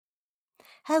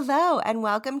Hello, and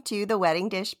welcome to the Wedding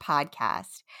Dish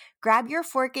Podcast. Grab your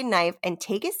fork and knife and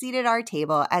take a seat at our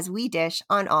table as we dish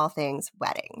on all things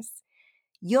weddings.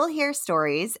 You'll hear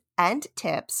stories and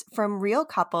tips from real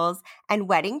couples and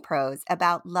wedding pros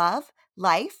about love,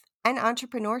 life, and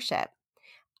entrepreneurship.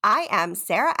 I am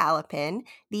Sarah Alapin,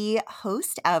 the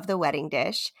host of The Wedding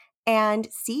Dish and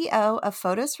CEO of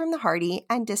Photos from the Hardy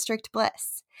and District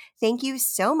Bliss. Thank you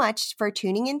so much for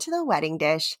tuning into The Wedding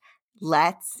Dish.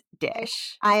 Let's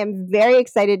dish. I am very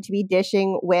excited to be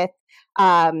dishing with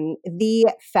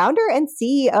the founder and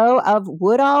CEO of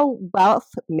Woodall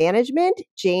Wealth Management,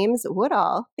 James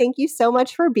Woodall. Thank you so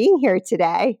much for being here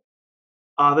today.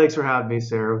 Thanks for having me,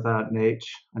 Sarah, with that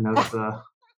H. I know it's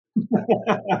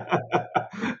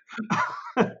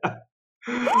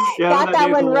Got that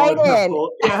one right in.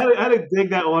 Yeah, I had to dig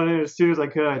that one in as soon as I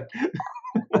could.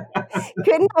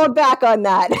 Couldn't hold back on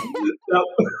that. Nope.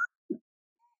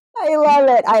 I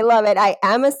love it. I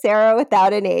am a Sarah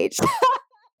without an H.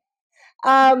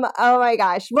 Oh my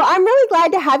gosh. Well, I'm really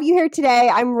glad to have you here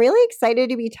today. I'm really excited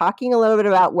to be talking a little bit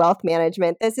about wealth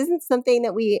management. This isn't something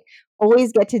that we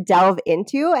always get to delve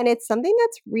into, and it's something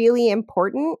that's really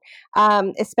important,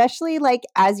 especially like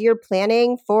as you're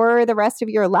planning for the rest of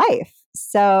your life.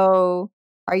 So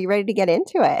are you ready to get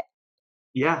into it?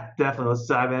 Yeah, definitely. Let's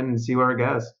dive in and see where it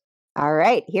goes. All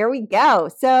right, here we go.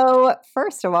 So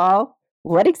first of all,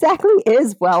 what exactly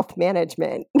is wealth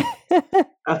management?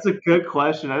 That's a good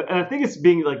question. And I think it's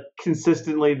being like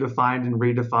consistently defined and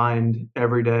redefined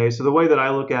every day. So the way that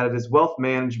I look at it is wealth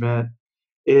management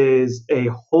is a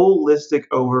holistic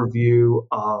overview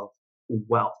of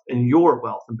wealth and your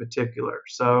wealth in particular.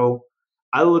 So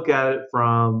I look at it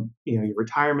from, your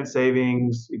retirement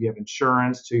savings, if you have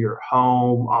insurance, to your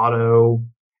home, auto,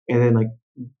 and then like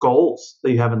goals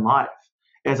that you have in life.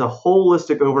 As a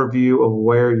holistic overview of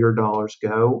where your dollars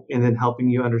go, and then helping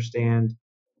you understand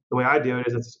the way I do it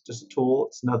is it's just a tool.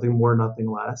 It's nothing more, nothing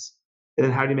less. And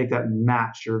then how do you make that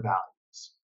match your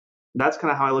values? That's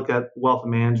kind of how I look at wealth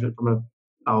management from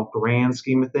a grand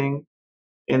scheme of thing.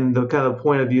 And the kind of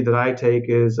point of view that I take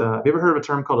is, have you ever heard of a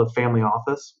term called a family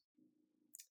office?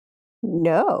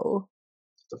 No.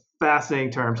 It's a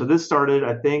fascinating term. So this started,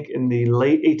 I think, in the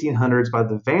late 1800s by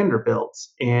the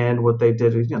Vanderbilts. And what they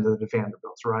did is, the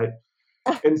Vanderbilts, right?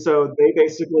 And so they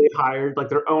basically hired like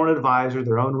their own advisor,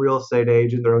 their own real estate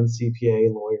agent, their own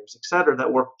CPA, lawyers, et cetera,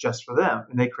 that worked just for them.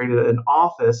 And they created an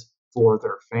office for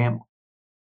their family.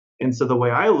 And so the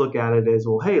way I look at it is,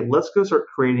 well, hey, let's go start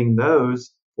creating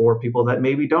those for people that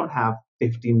maybe don't have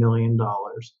 $50 million.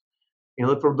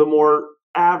 Look for the more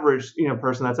average,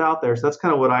 person that's out there. So that's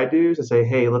kind of what I do, is to say,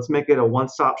 hey, let's make it a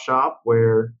one-stop shop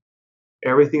where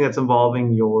everything that's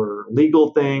involving your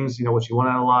legal things, what you want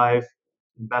out of life,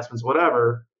 investments,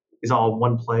 whatever, is all in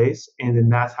one place. And then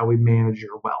that's how we manage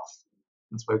your wealth.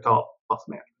 That's what we call it, wealth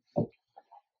management.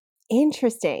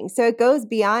 Interesting. So it goes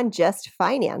beyond just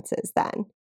finances then.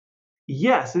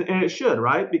 Yes, and it should,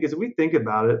 right? Because if we think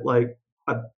about it, like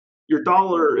your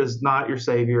dollar is not your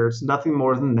savior. It's nothing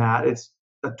more than that. It's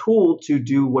a tool to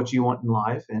do what you want in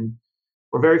life. And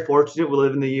we're very fortunate. We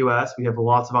live in the U.S. We have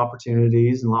lots of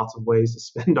opportunities and lots of ways to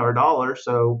spend our dollar.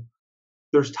 So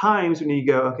there's times when you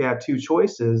go, okay, I have two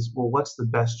choices. Well, what's the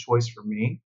best choice for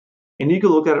me? And you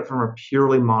can look at it from a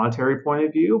purely monetary point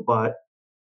of view, but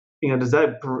does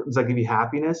that give you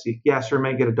happiness? Yeah, sure,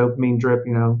 may get a dopamine drip,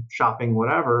 shopping,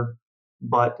 whatever.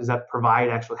 But does that provide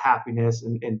actual happiness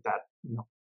and that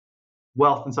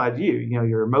wealth inside you?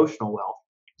 Your emotional wealth.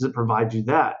 Does it provide you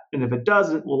that? And if it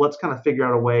doesn't, well, let's kind of figure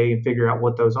out a way and figure out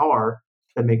what those are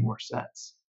that make more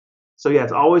sense. So yeah,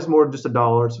 it's always more than just a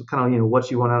dollar. It's kind of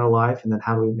what you want out of life, and then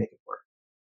how do we make it work?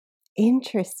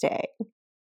 Interesting.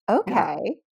 Okay,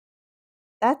 yeah.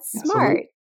 That's smart.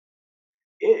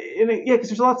 Because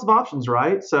there's lots of options,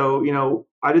 right? So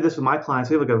I do this with my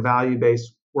clients. We have like a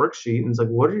value-based worksheet, and it's like,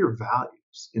 what are your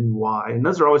values and why? And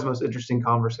those are always the most interesting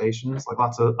conversations. Like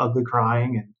lots of ugly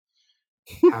crying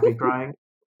and happy crying.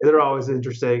 They're always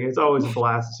interesting. It's always a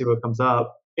blast to see what comes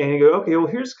up. And you go, okay, well,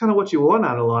 here's kind of what you want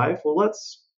out of life. Well,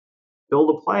 let's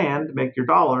build a plan to make your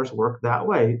dollars work that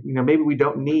way. Maybe we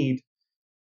don't need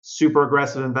super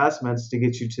aggressive investments to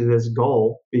get you to this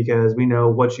goal because we know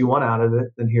what you want out of it.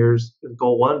 Then here's if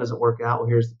goal one doesn't work out. Well,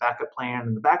 here's the backup plan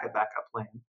and the backup plan.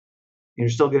 And you're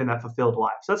still getting that fulfilled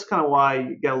life. So that's kind of why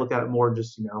you got to look at it more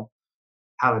just,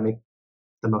 how to make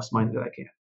the most money that I can.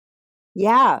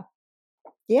 Yeah.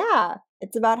 Yeah.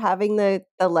 It's about having the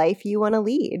life you want to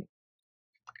lead.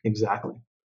 Exactly.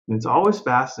 And it's always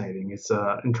fascinating. It's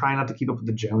and trying not to keep up with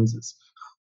the Joneses.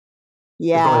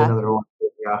 Yeah. Probably another one.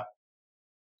 Yeah.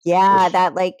 Yeah,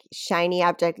 that like shiny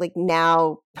object, like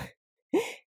now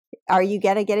are you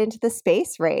going to get into the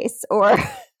space race or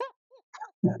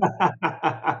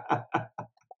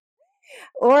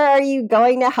or are you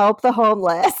going to help the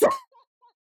homeless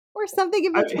or something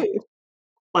in I, between?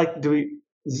 like,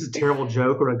 is this a terrible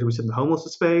joke, or like, do we send the homeless to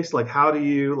space? Like, how do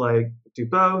you like do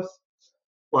both?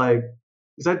 Like,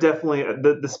 is that definitely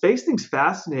the space thing's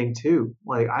fascinating too.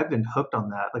 Like, I've been hooked on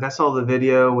that. Like, I saw the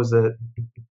video. Was it?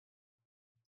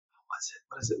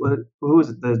 What is it? Who was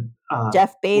it? The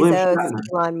Jeff William Bezos, Shatner.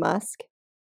 Elon Musk.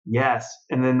 Yes,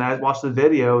 and then I watched the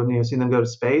video and seeing them go to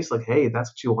space. Like, hey, that's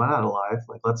what you want out of life.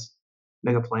 Like, let's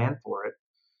make a plan for it.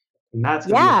 And that's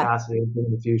going to be a Yeah. fascinating thing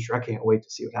in the future. I can't wait to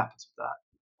see what happens with that.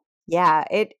 Yeah,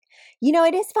 it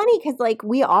is funny because like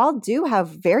we all do have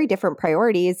very different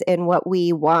priorities in what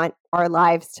we want our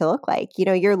lives to look like.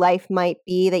 Your life might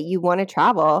be that you want to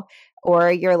travel,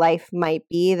 or your life might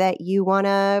be that you want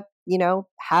to,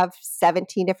 have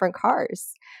 17 different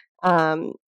cars.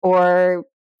 Or,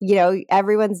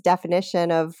 everyone's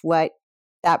definition of what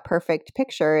that perfect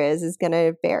picture is going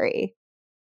to vary.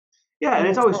 Yeah, and That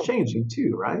it's makes always sense. changing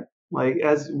too, right? Like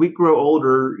as we grow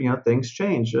older, things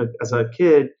change. As a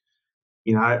kid,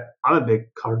 I'm a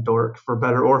big car dork for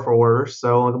better or for worse.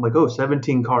 So I'm like, oh,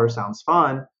 17 cars sounds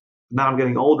fun. Now I'm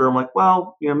getting older. I'm like,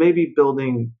 well, maybe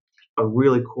building a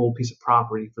really cool piece of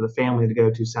property for the family to go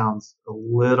to sounds a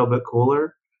little bit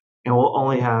cooler. And we'll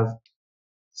only have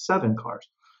 7 cars.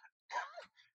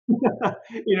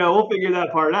 We'll figure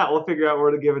that part out. We'll figure out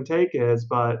where the give and take is.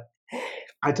 But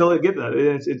I totally get that.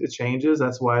 It changes.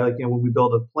 That's why, like, when we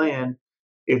build a plan,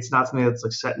 it's not something that's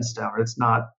like set in stone. It's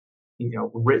not,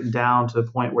 written down to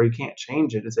the point where you can't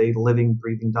change it. It's a living,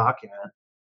 breathing document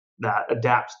that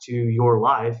adapts to your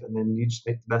life, and then you just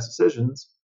make the best decisions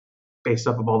based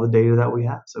off of all the data that we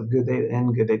have. So good data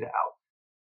in, good data out.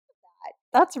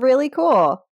 That's really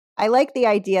cool. I like the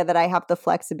idea that I have the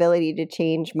flexibility to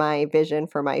change my vision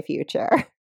for my future.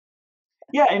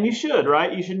 Yeah, and you should,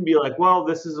 right? You shouldn't be like, well,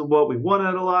 this is what we want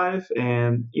out of life,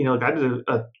 and like I did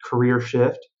a career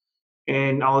shift,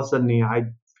 and all of a sudden, I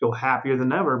feel happier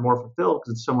than ever, more fulfilled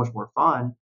because it's so much more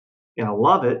fun, and I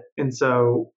love it. And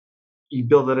so you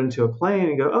build that into a plan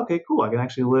and go, okay, cool, I can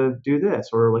actually do this,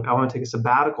 or like I want to take a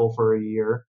sabbatical for a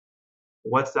year.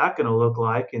 What's that going to look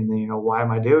like? And then, why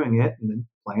am I doing it? And then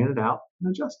plan it out and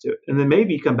adjust to it. And then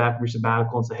maybe you come back from your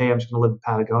sabbatical and say, hey, I'm just going to live in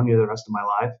Patagonia the rest of my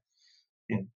life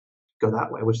and go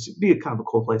that way, which would be a kind of a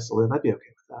cool place to live. I'd be okay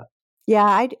with that. Yeah,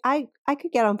 I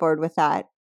could get on board with that.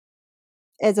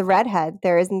 As a redhead,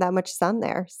 there isn't that much sun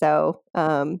there, so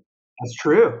That's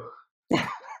true.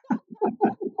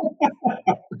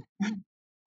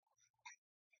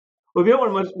 Well, if you don't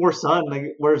want much more sun,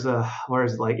 like where's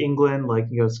like England, like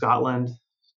you go to Scotland.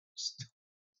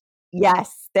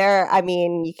 yes, I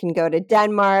mean, you can go to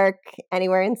Denmark,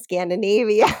 anywhere in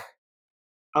Scandinavia.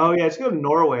 Oh yeah, just go to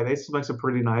Norway. They seem like some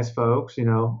pretty nice folks,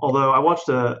 Although I watched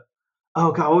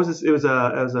oh god, what was this? It was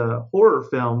a horror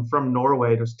film from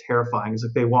Norway. It was terrifying. It's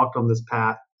like they walked on this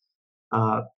path.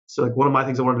 So like one of my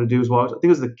things I wanted to do was walk. I think it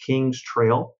was the King's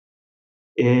Trail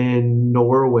in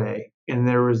Norway, and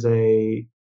there was a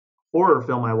horror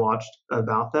film I watched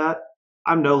about that.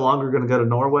 I'm no longer going to go to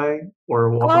Norway or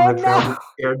walk on Oh the trail. no. It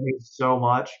scared me so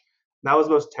much. That was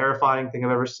the most terrifying thing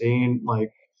I've ever seen.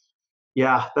 Like,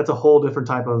 yeah, that's a whole different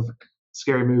type of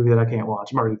scary movie that I can't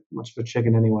watch. I'm already much of a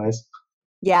chicken, anyways.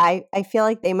 Yeah, I feel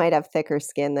like they might have thicker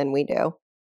skin than we do.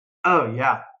 Oh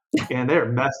yeah, and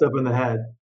they're messed up in the head.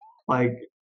 Like,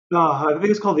 I think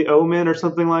it's called The Omen or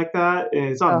something like that. And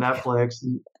it's on Oh, Netflix.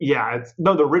 And yeah, it's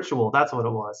no The Ritual. That's what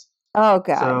it was. oh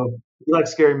god. So if you like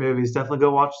scary movies, definitely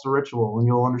go watch The Ritual, and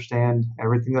you'll understand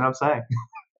everything that I'm saying.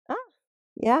 Ah,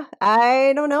 yeah,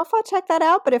 I don't know if I'll check that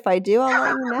out, but if I do, I'll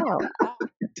let you know.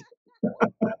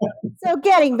 So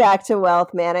getting back to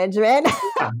wealth management.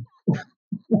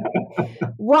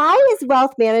 Why is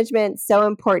wealth management so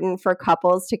important for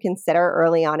couples to consider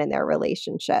early on in their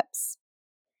relationships?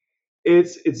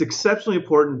 It's exceptionally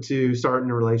important to start in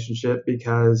a relationship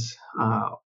because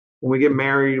when we get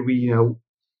married, we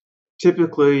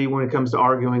typically when it comes to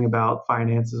arguing about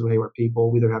finances, hey, we're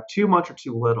people, we either have too much or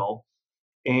too little.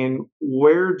 And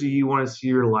where do you want to see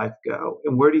your life go?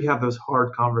 And where do you have those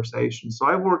hard conversations? So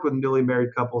I've worked with newly married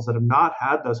couples that have not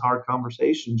had those hard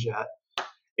conversations yet.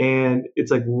 And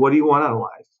it's like, what do you want out of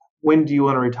life? When do you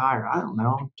want to retire? I don't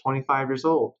know. I'm 25 years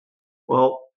old.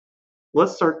 Well,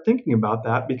 let's start thinking about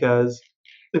that, because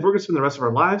if we're going to spend the rest of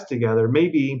our lives together,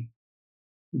 maybe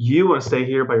you want to stay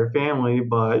here by your family,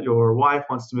 but your wife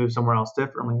wants to move somewhere else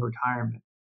differently in retirement.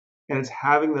 And it's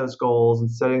having those goals and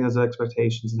setting those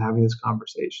expectations and having those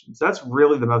conversations. That's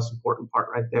really the most important part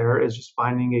right there, is just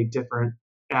finding a different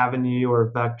avenue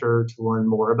or vector to learn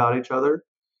more about each other.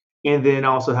 and then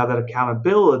also have that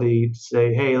accountability to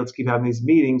say, hey, let's keep having these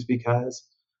meetings because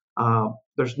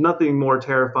there's nothing more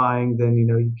terrifying than,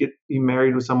 you get you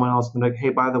married with someone else and they're like, hey,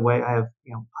 by the way, I have,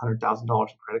 $100,000 in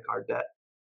credit card debt.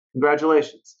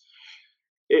 Congratulations.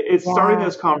 It's starting Yeah.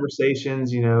 those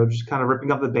conversations, just kind of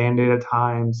ripping up the Band-Aid at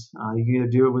times. You can either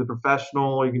do it with a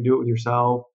professional or you can do it with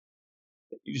yourself.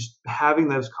 You just having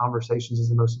those conversations is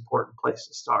the most important place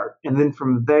to start. And then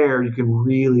from there, you can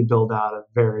really build out a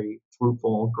very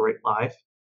fruitful, great life.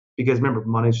 Because remember,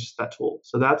 money is just that tool.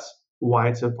 So that's why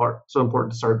it's so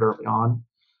important to start early on,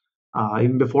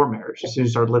 even before marriage. As soon as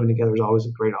you start living together, there's always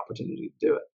a great opportunity to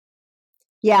do it.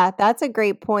 Yeah, that's a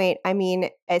great point. I mean,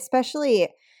 especially,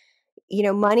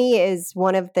 money is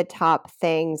one of the top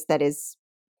things that is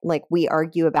like we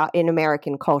argue about in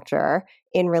American culture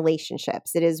in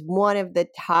relationships. It is one of the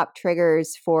top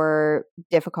triggers for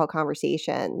difficult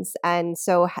conversations. And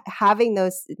so having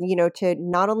those, to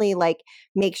not only like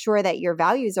make sure that your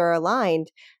values are aligned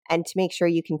and to make sure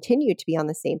you continue to be on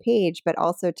the same page, but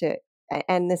also to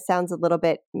and this sounds a little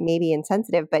bit maybe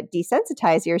insensitive, but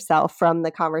desensitize yourself from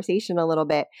the conversation a little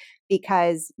bit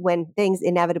because when things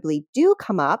inevitably do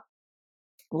come up,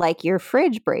 like your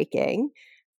fridge breaking,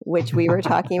 which we were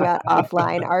talking about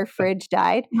offline, our fridge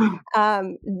died,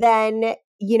 then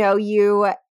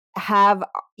have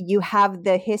you have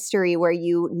the history where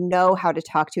you know how to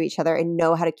talk to each other and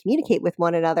know how to communicate with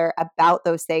one another about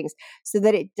those things so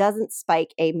that it doesn't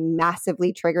spike a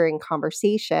massively triggering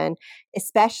conversation,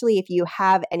 especially if you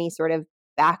have any sort of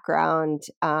background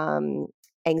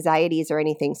anxieties or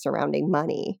anything surrounding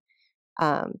money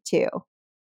too.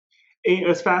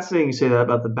 It's fascinating you say that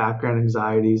about the background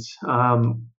anxieties.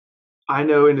 I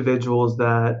know individuals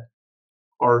that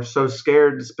are so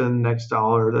scared to spend the next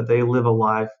dollar that they live a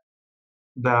life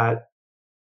that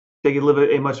they could live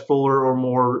a much fuller or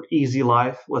more easy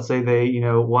life. Let's say they,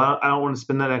 well, I don't want to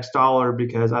spend the next dollar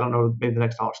because I don't know maybe the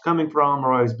next dollar's coming from,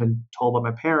 or I've been told by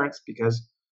my parents because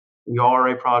we are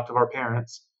a product of our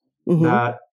parents Mm-hmm.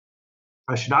 that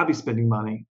I should not be spending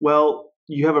money. Well,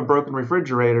 you have a broken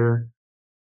refrigerator,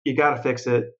 you got to fix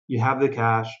it. You have the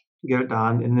cash, get it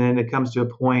done. And then it comes to a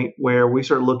point where we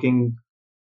start looking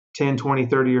 10, 20,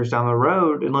 30 years down the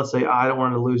road. And let's say I don't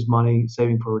want to lose money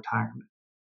saving for retirement.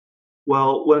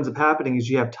 Well, what ends up happening is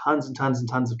you have tons and tons and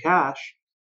tons of cash,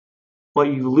 but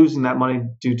you're losing that money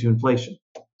due to inflation.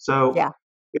 So Yeah.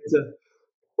 it's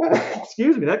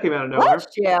excuse me, that came out of Bless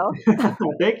nowhere. you.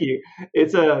 Thank you.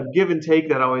 It's a give and take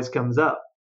that always comes up.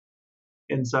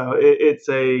 And so it's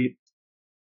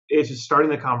just starting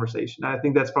the conversation. I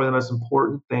think that's probably the most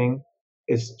important thing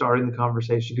is starting the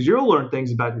conversation because you'll learn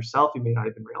things about yourself you may not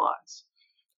even realize.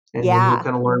 And then you'll Yeah.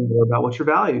 kind of learn more about what your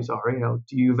values are. Do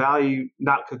you value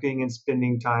not cooking and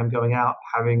spending time going out,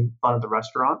 having fun at the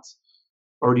restaurants?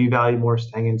 Or do you value more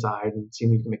staying inside and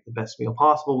seeing if you can make the best meal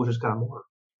possible, which is kind of more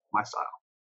my style.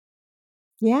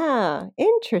 Yeah.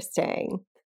 Interesting.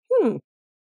 Hmm.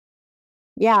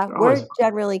 Yeah, They're always we're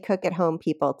generally cook at home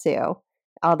people too,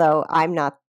 although I'm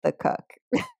not the cook.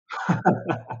 fun.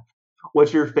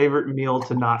 What's your favorite meal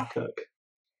to not cook?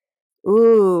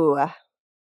 Ooh,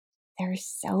 there's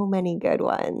so many good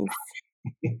ones.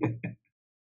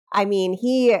 I mean,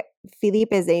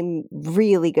 Philippe is a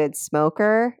really good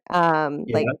smoker, like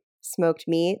Yeah. smoked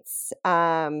meats.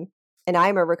 And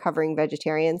I'm a recovering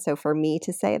vegetarian, so for me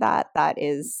to say that, that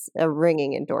is a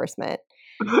ringing endorsement.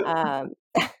 Um,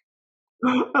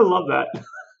 I love that.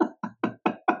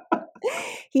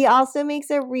 he also makes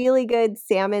a really good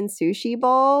salmon sushi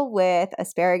bowl with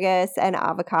asparagus and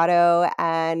avocado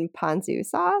and ponzu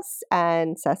sauce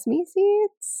and sesame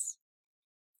seeds.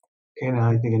 Okay, now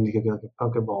I think I need to go get like a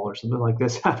Pokeball or something like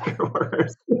this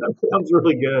afterwards. That sounds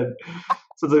really good.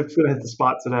 So it's gonna hit the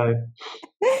spot today.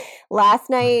 Last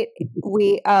night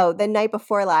the night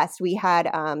before last we had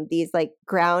these like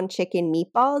ground chicken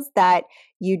meatballs that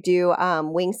you do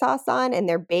wing sauce on and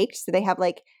they're baked so they have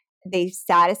like they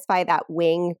satisfy that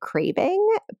wing craving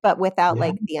but without Yeah.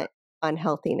 like the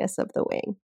unhealthiness of the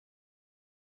wing.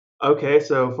 Okay,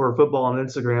 so for football on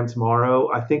Instagram tomorrow,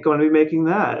 I think I'm gonna be making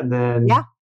that, and Yeah. then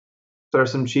throw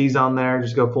some cheese on there.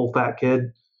 Just go full fat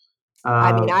kid.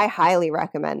 I mean, Uh, I highly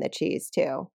recommend the cheese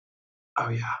too. oh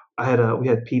yeah, we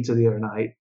had pizza the other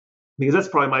night because that's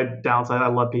probably my downside. I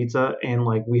love pizza, and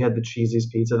like we had the cheesiest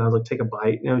pizza, and I was like, take a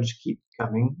bite, just keep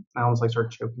coming. I almost like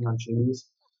started choking on cheese.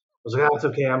 I was like, oh, it's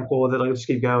okay, I'm cool with it. Like, just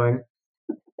keep going.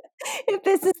 If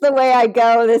this is the way I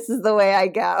go, this is the way I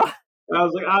go. And I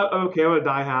was like, okay, I'm gonna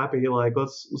die happy. Like, we'll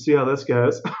see how this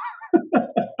goes.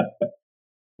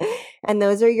 And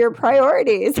those are your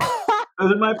priorities.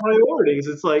 Those are my priorities.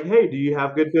 It's like, hey, do you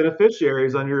have good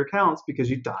beneficiaries on your accounts because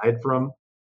you died from,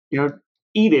 you know,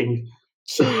 eating?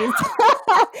 Cheese.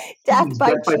 Death Cheese,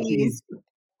 by death by cheese. cheese.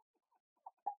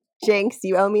 Jinx,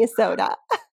 you owe me a soda.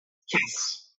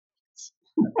 Yes.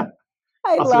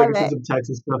 I I'll see if I love can send it. some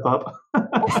Texas stuff up.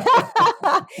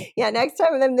 Yeah, next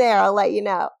time I'm there, I'll let you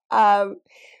know.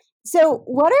 So,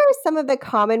 what are some of the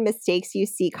common mistakes you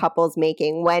see couples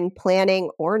making when planning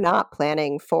or not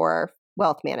planning for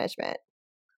wealth management?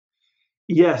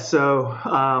 Yeah, so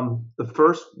the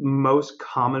first most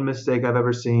common mistake I've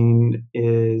ever seen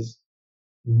is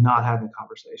not having a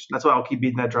conversation. That's why I'll keep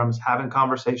beating that drum is having a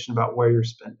conversation about where you're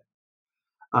spending.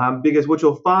 Because what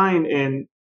you'll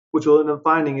end up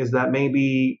finding is that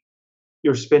maybe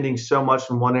you're spending so much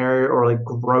in one area, or like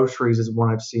groceries is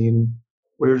one I've seen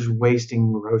where you're just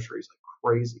wasting groceries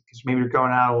like crazy because maybe you're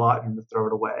going out a lot and you're going to throw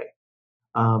it away.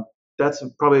 Um, that's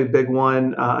probably a big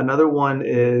one. Another one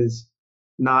is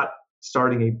not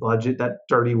starting a budget, that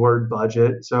dirty word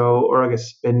budget. So, or like a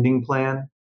spending plan.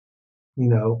 You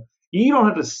know, you don't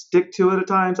have to stick to it at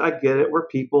times. I get it. We're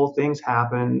people, things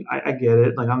happen. I get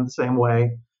it. Like I'm the same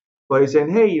way. But he's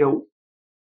saying, hey,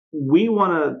 we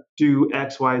want to do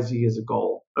X, Y, Z as a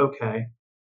goal. Okay.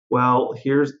 Well,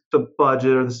 here's the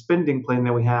budget or the spending plan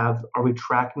that we have. Are we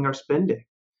tracking our spending?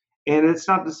 And it's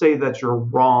not to say that you're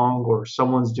wrong or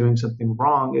someone's doing something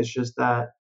wrong. It's just that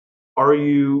are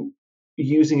you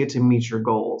using it to meet your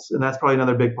goals? And that's probably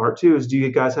another big part too is do you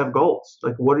guys have goals?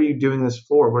 Like what are you doing this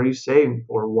for? What are you saving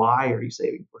for? Why are you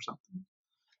saving for something?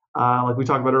 Like we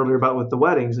talked about earlier about with the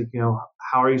weddings, like,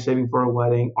 how are you saving for a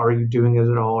wedding? Are you doing it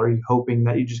at all? Are you hoping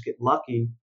that you just get lucky?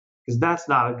 Because that's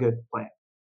not a good plan.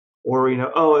 Or,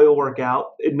 oh, it'll work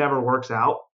out. It never works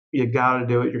out. You got to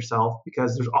do it yourself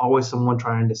because there's always someone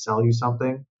trying to sell you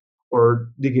something or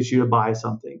to get you to buy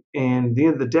something. And at the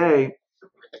end of the day,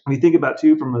 when you think about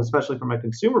too, especially from a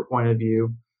consumer point of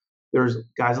view, there's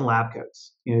guys in lab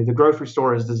coats. The grocery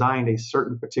store is designed a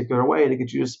certain particular way to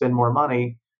get you to spend more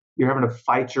money. You're having to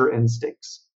fight your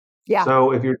instincts. Yeah.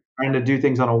 So if you're trying to do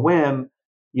things on a whim,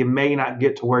 you may not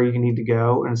get to where you need to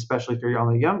go. And especially if you're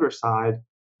on the younger side,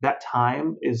 that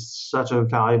time is such a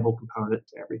valuable component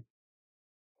to everything.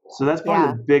 So that's probably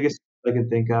Yeah. the biggest I can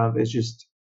think of is just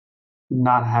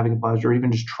not having a budget or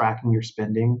even just tracking your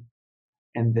spending.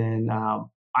 And then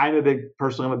I'm a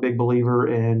big believer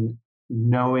in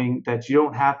knowing that you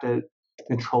don't have to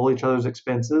control each other's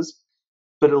expenses,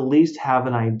 but at least have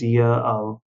an idea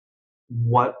of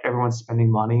what everyone's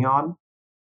spending money on,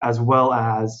 as well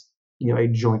as a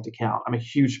joint account. I'm a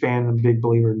huge fan and a big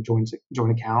believer in joint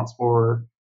accounts for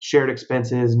shared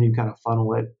expenses, and you kind of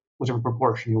funnel it whichever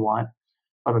proportion you want.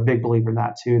 I'm a big believer in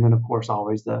that too. And then of course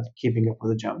always the keeping up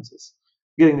with the Joneses,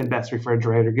 getting the best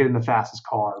refrigerator, getting the fastest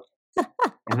car,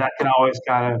 and that can always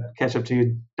kind of catch up to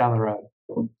you down the road.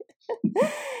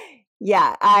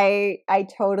 Yeah, I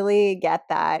totally get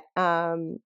that.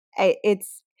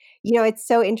 It's it's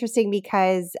so interesting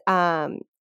because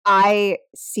I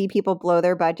see people blow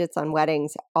their budgets on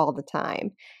weddings all the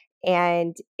time.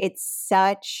 And it's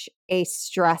such a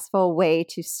stressful way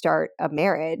to start a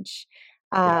marriage.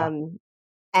 Yeah,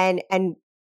 And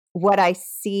what I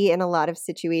see in a lot of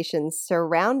situations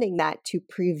surrounding that to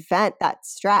prevent that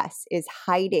stress is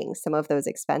hiding some of those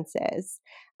expenses,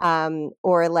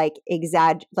 or like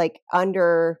like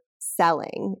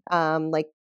underselling, like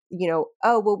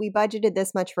oh well, we budgeted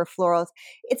this much for florals.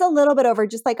 It's a little bit over,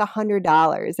 just like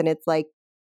 $100, and it's like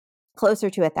closer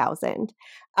to 1,000.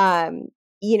 Um,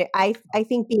 I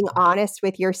think being honest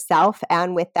with yourself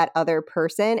and with that other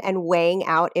person and weighing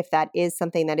out if that is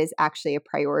something that is actually a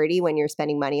priority when you're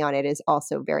spending money on it is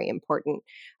also very important.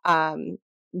 Um,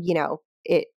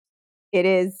 it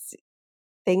is,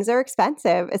 things are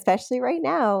expensive, especially right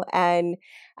now. And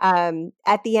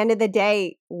at the end of the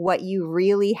day, what you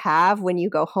really have when you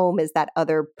go home is that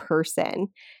other person.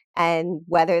 And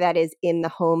whether that is in the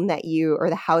home that you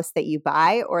or the house that you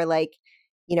buy, or like,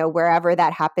 wherever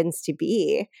that happens to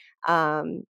be,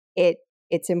 um, it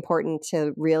it's important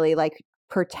to really like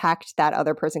protect that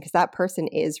other person, because that person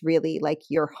is really like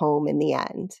your home in the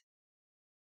end.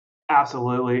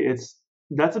 absolutely.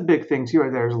 That's a big thing too,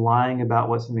 right there, is lying about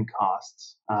what something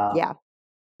costs. Yeah.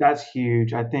 That's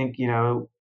huge. I think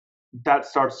that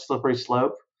starts a slippery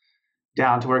slope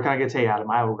down to where it kind of gets, hey, out of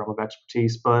my realm of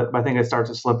expertise, but I think it starts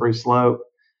a slippery slope.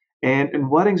 And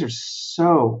weddings are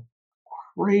so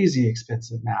crazy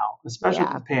expensive now, especially with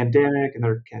Yeah. the pandemic and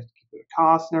their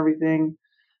costs and everything.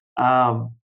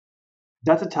 Um,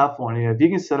 that's a tough one. If you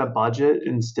can set a budget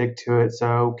and stick to it.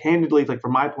 So candidly, like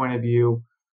from my point of view,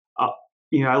 uh,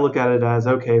 I look at it as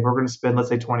okay, if we're going to spend, let's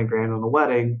say, 20 grand on a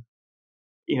wedding,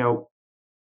 you know,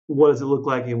 what does it look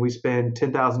like if we spend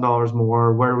 $10,000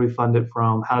 more? Where do we fund it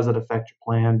from? How does that affect your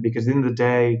plan? Because at the end of the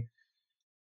day,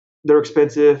 they're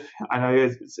expensive. I know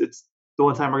it's the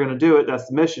one time we're going to do it. That's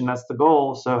the mission. That's the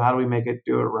goal. So how do we make it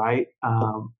do it right?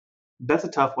 That's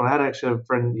a tough one. I had actually a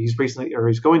friend. He's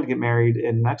going to get married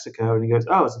in Mexico, and he goes,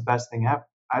 "Oh, it's the best thing ever.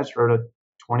 I just wrote a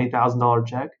 $20,000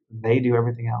 check. They do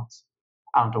everything else.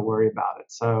 I don't have to worry about it."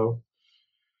 So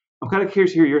I'm kind of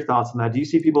curious to hear your thoughts on that. Do you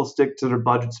see people stick to their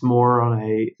budgets more on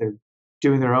they're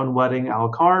doing their own wedding a la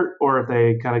carte, or if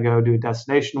they kind of go do a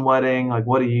destination wedding? Like,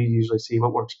 what do you usually see?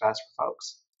 What works best for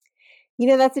folks?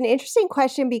 That's an interesting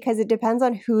question because it depends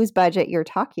on whose budget you're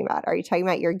talking about. Are you talking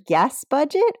about your guest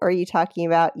budget or are you talking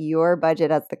about your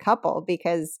budget as the couple?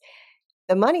 Because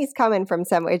the money's coming from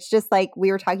somewhere. It's just like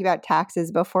we were talking about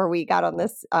taxes before we got on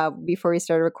this, before we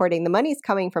started recording. The money's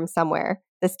coming from somewhere.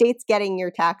 The state's getting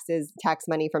your tax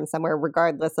money from somewhere,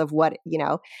 regardless of what,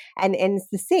 and it's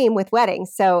the same with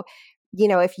weddings. So,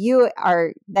 if you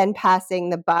are then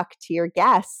passing the buck to your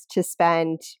guests to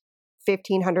spend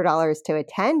 $1,500 to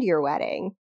attend your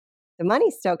wedding, the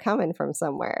money's still coming from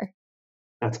somewhere.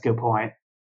 That's a good point.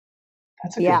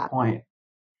 Good point.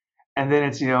 And then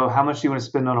it's, how much do you want to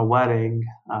spend on a wedding?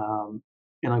 And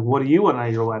like, what do you want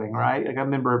at your wedding, right? Like I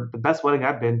remember the best wedding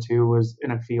I've been to was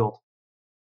in a field.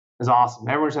 It was awesome.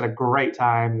 Everyone just had a great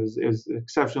time. It was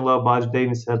exceptionally low budget. They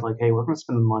even said like, hey, we're going to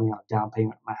spend the money on a down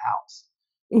payment on my house.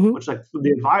 Mm-hmm. Which like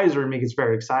the advisor in me gets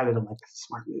very excited. I'm like, that's a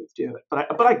smart move, do it.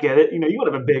 But I get it. You want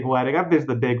to have a big wedding. I've been to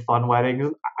the big fun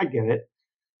weddings. I get it.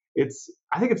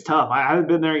 I think it's tough. I haven't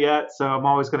been there yet, so I'm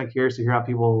always kind of curious to hear how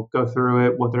people go through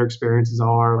it, what their experiences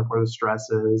are, like where the stress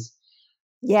is.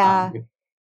 Yeah.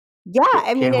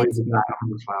 I mean, it's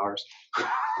flowers.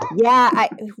 Yeah,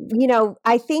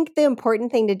 I think the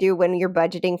important thing to do when you're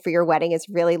budgeting for your wedding is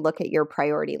really look at your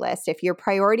priority list. If your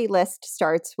priority list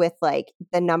starts with like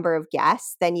the number of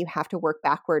guests, then you have to work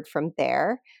backward from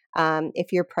there.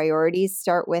 If your priorities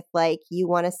start with like you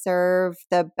want to serve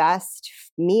the best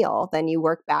meal, then you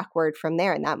work backward from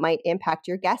there, and that might impact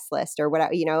your guest list or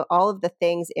whatever. All of the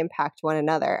things impact one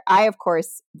another. I, of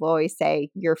course, will always say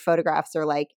your photographs are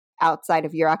like outside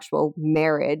of your actual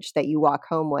marriage that you walk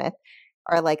home with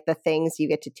are like the things you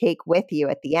get to take with you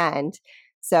at the end.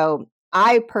 So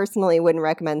I personally wouldn't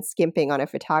recommend skimping on a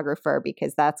photographer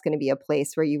because that's going to be a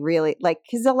place where you really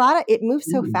because it moves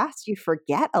so fast, you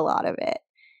forget a lot of it.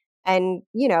 And,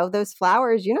 those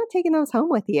flowers, you're not taking those home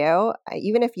with you.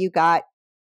 Even if you got,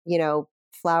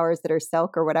 flowers that are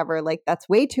silk or whatever, like that's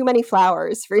way too many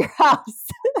flowers for your house.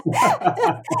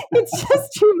 It's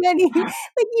just too many.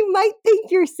 Like you might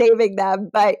think you're saving them,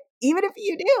 but even if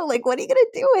you do, like what are you going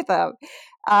to do with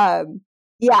them?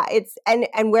 It's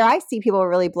and where I see people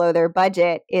really blow their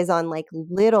budget is on like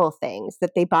little things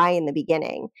that they buy in the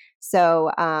beginning. So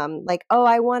like, oh,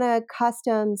 I want a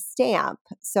custom stamp.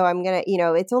 So I'm going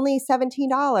to, it's only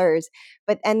 $17,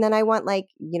 and then I want like,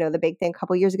 the big thing a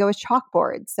couple years ago was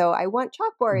chalkboards. So I want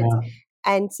chalkboards. Yeah.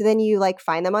 And so then you like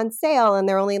find them on sale and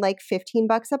they're only like $15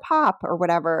 a pop or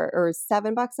whatever, or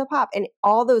 $7 a pop. And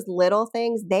all those little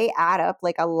things, they add up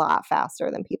like a lot faster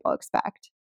than people expect.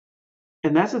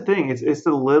 And that's the thing. It's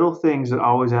the little things that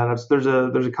always add up. So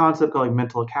there's a concept called like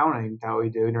mental accounting that we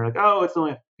do. And you're like, oh, it's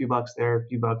only a few bucks there, a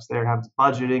few bucks there. It happens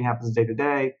budgeting, happens day to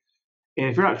day. And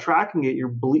if you're not tracking it,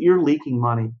 you're leaking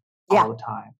money all the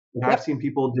time. Like I've seen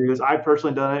people do this. I've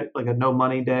personally done it. Like a no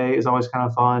money day is always kind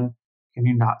of fun. Can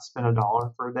you not spend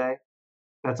 $1 for a day?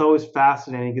 That's always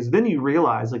fascinating because then you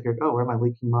realize like, oh, where am I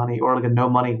leaking money? Or like a no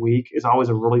money week is always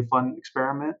a really fun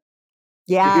experiment.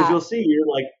 Yeah. Because you'll see, you're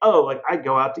like, oh, like I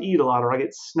go out to eat a lot, or I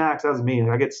get snacks. That was me.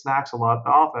 Like, I get snacks a lot at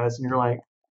the office, and you're like,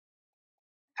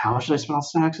 how much did I spend on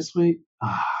snacks this week?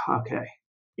 Okay.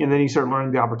 And then you start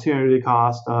learning the opportunity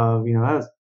cost of, that's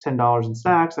 $10 in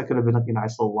snacks. That could have been like a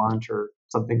nice little lunch or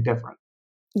something different.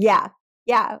 Yeah.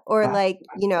 Yeah. Or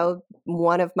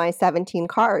one of my 17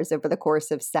 cars over the course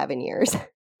of 7 years.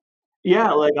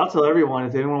 Yeah, like I'll tell everyone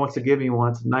if anyone wants to give me one,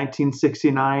 it's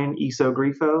 1969 ISO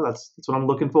Grifo. That's what I'm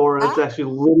looking for. It's actually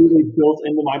literally built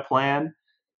into my plan.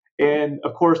 And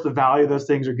of course, the value of those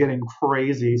things are getting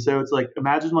crazy. So it's like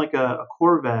imagine like a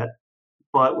Corvette,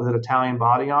 but with an Italian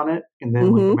body on it, and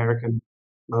then like American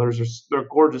motors. They're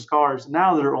gorgeous cars.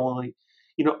 Now they're only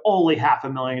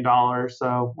 $500,000.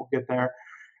 So we'll get there.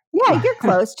 Yeah, you're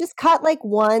close. Just cut like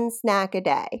one snack a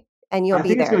day, and you'll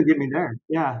be there. I think it's going to get me there.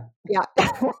 Yeah. Yeah.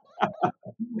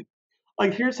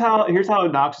 Like here's how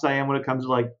obnoxious I am when it comes to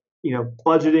like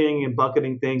budgeting and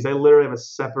bucketing things. I literally have a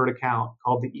separate account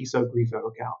called the ISO Grifo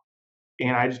account,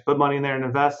 and I just put money in there and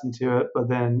invest into it. But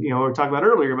then we were talking about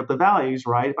earlier about the values,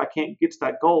 right? If I can't get to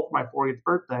that goal for my 40th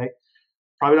birthday,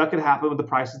 probably not going to happen with the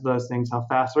prices of those things, how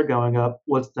fast they're going up.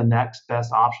 What's the next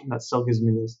best option that still gives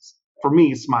me this, for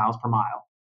me, smiles per mile?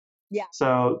 Yeah.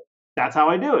 So that's how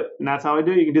I do it. And that's how I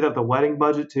do it. You can do that with the wedding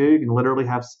budget too. You can literally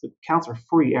have accounts are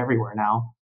free everywhere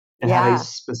now and have a Yeah.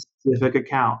 specific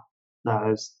account that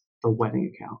is the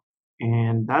wedding account.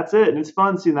 And that's it. And it's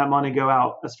fun seeing that money go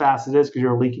out as fast as it is because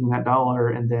you're leaking that dollar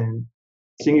and then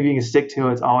seeing if you can stick to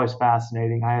it. It's always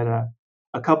fascinating. I had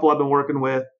a couple I've been working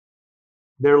with.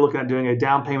 They're looking at doing a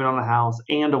down payment on a house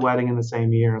and a wedding in the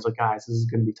same year. I was like, guys, this is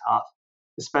going to be tough,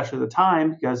 especially at the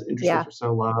time because interest rates Yeah. were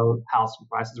so low, house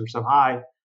prices were so high.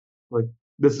 Like,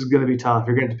 this is going to be tough.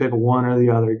 You're going to have to pick one or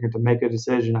the other. You're going to make a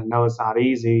decision. I know it's not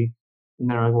easy. And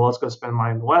they're like, well, let's go spend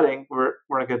money on the wedding. We're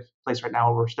in a good place right now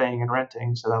where we're staying and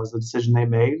renting. So that was the decision they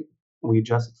made. We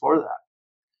adjusted for that.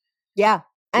 Yeah.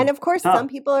 And It's of course, tough. some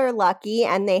people are lucky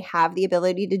and they have the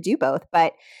ability to do both.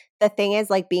 But the thing is,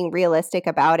 like, being realistic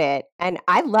about it. And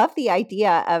I love the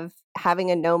idea of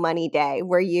having a no money day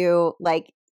where you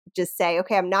like just say,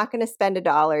 okay, I'm not going to spend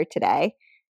 $1 today.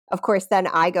 Of course, then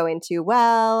I go into,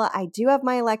 well, I do have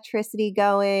my electricity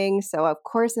going. So, of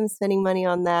course, I'm spending money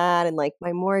on that and like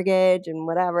my mortgage and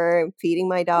whatever, and feeding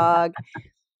my dog.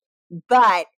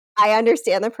 But I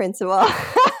understand the principle.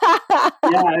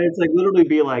 Yeah, it's like literally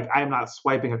be like, I'm not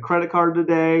swiping a credit card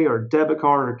today or debit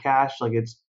card or cash. Like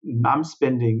I'm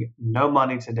spending no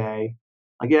money today.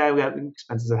 Like, yeah, we have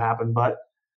expenses that happen, but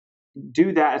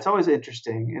do that. It's always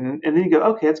interesting. And then you go,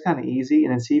 okay, it's kind of easy.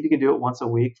 And then see if you can do it once a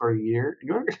week for a year. And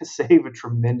you're going to save a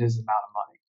tremendous amount of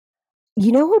money.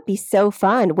 You know what would be so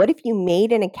fun? What if you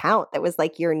made an account that was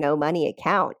like your no money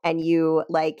account and you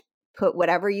like put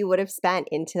whatever you would have spent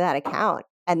into that account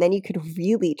and then you could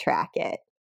really track it?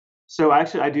 So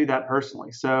actually, I do that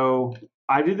personally. So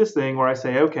I do this thing where I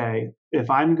say, okay, if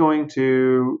I'm going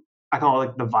to, I call it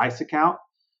like the Vice account.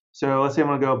 So let's say I'm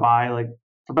going to go buy, like,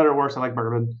 for better or worse, I like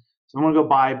bourbon. So I'm going to go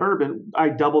buy bourbon, I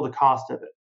double the cost of it.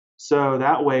 So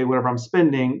that way, whatever I'm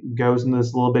spending goes into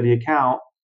this little bitty account.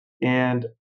 And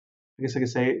I guess I could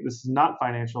say this is not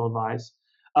financial advice.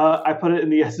 I put it in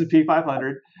the S&P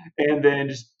 500 and then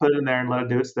just put it in there and let it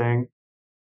do its thing.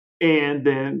 And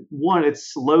then one, it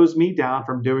slows me down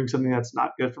from doing something that's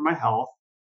not good for my health.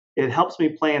 It helps me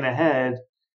plan ahead.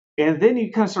 And then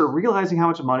you kind of start realizing how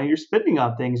much money you're spending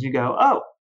on things. You go, oh,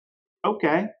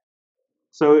 okay.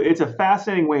 So it's a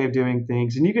fascinating way of doing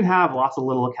things. And you can have lots of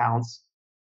little accounts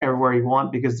everywhere you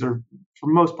want because they're, for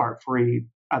the most part, free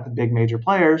at the big major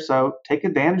players. So take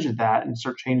advantage of that and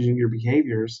start changing your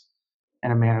behaviors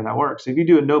in a manner that works. So if you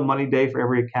do a no money day for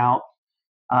every account,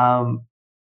 um,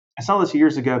 I saw this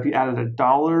years ago. If you added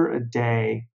 $1 a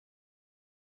day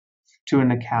to an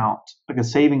account, like a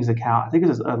savings account, I think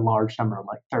it's a large number,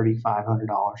 like $3,500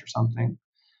 or something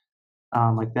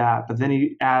like that. But then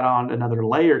you add on another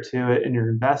layer to it and you're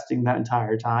investing that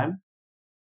entire time.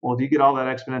 Well, if you get all that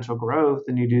exponential growth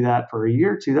and you do that for a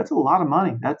year or two, that's a lot of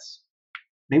money.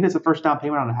 Maybe it's the first down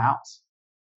payment on a house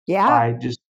Yeah. by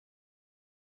just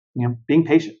being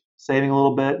patient, saving a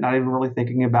little bit, not even really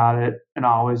thinking about it, and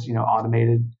always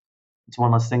automated. It's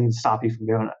one less thing to stop you from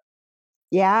doing it.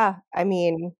 Yeah. I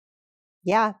mean,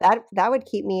 yeah, that would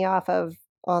keep me off of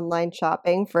online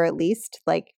shopping for at least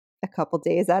like a couple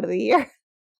days out of the year.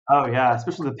 Oh yeah,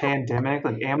 especially the pandemic,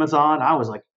 like Amazon. I was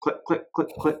like, click, click, click,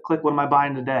 click, click. What am I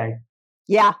buying today?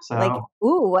 Yeah. Like, So,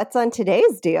 ooh, what's on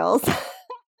today's deals?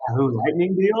 who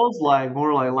lightning deals? Like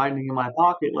more like lightning in my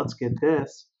pocket. Let's get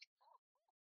this.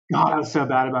 God, I was so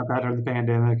bad about that during the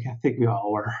pandemic. I think we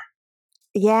all were.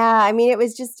 Yeah, I mean, it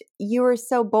was just you were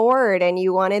so bored and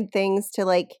you wanted things to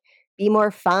like be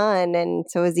more fun, and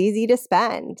so it was easy to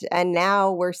spend. And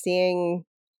now we're seeing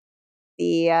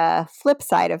the flip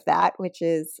side of that, which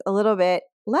is a little bit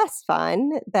less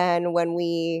fun than when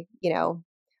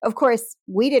of course,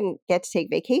 we didn't get to take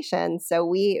vacation, so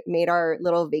we made our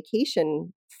little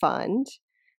vacation fund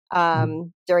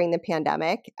during the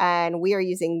pandemic, and we are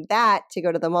using that to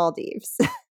go to the Maldives.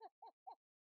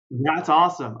 That's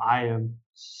awesome. I am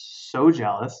so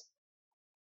jealous.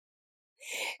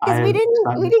 I Because we am didn't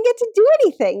we excited. didn't get to do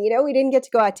anything. We didn't get to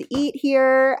go out to eat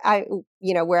here.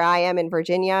 Where I am in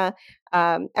Virginia,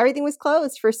 everything was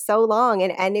closed for so long,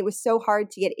 and it was so hard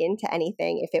to get into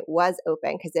anything if it was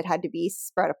open because it had to be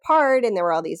spread apart, and there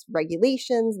were all these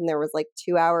regulations, and there was like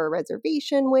 2-hour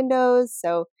reservation windows,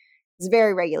 so it's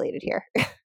very regulated here.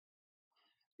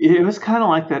 It was kind of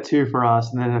like that too for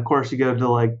us. And then of course you go to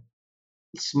like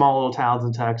small little towns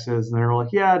in Texas, and they're like,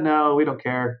 "Yeah, no, we don't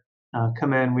care.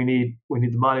 Come in. We need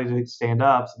the money to stand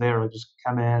up." So they were like, "Just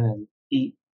come in and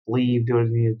eat, leave, do what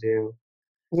you need to do."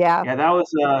 Yeah, Yeah, that was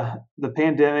the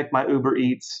pandemic. My Uber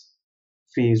Eats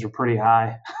fees were pretty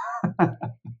high.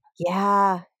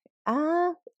 yeah.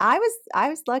 I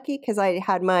was lucky because I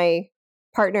had my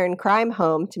partner in crime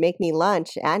home to make me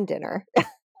lunch and dinner.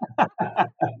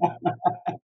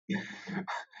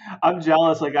 I'm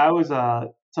jealous. Like I was,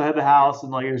 so I had the house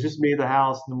and like it was just me at the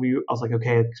house. And I was like,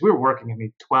 okay, because we were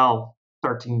working, 12,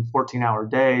 13, 14-hour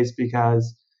days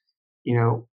because, you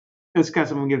know, this kind of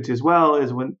something we get to as well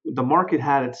is when the market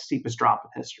had its steepest drop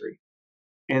in history.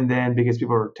 And then because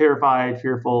people were terrified,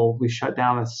 fearful, we shut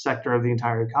down a sector of the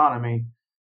entire economy.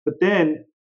 But then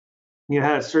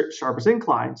had its sharpest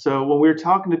incline. So when we were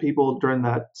talking to people during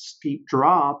that steep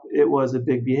drop, it was a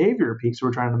big behavior peak. So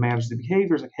we're trying to manage the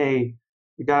behaviors like, hey,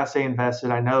 you got to stay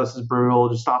invested. I know this is brutal.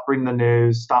 Just stop reading the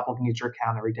news. Stop looking at your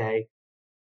account every day.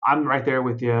 I'm right there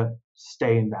with you.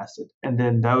 Stay invested. And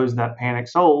then those that panic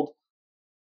sold,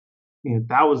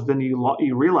 that was then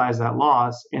you realize that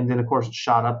loss. And then, of course, it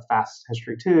shot up fast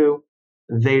history too.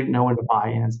 They didn't know when to buy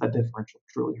in. So that differential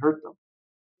truly hurt them.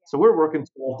 So we're working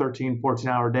 12, 13,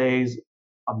 14-hour days,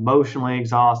 emotionally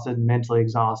exhausted, mentally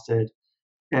exhausted.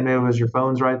 And it was your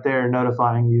phone's right there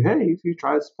notifying you, hey, if you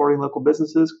tried supporting local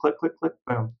businesses, click, click, click,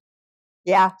 boom.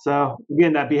 Yeah. So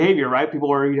again, that behavior, right?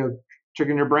 People are,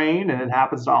 tricking your brain, and it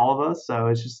happens to all of us. So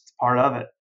it's just part of it.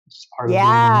 It's just part of being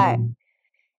human.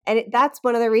 And that's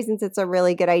one of the reasons it's a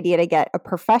really good idea to get a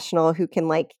professional who can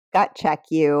like gut check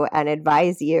you and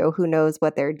advise you, who knows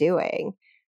what they're doing,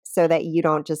 so that you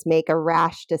don't just make a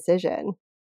rash decision.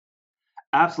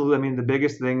 Absolutely. The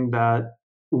biggest thing that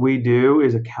we do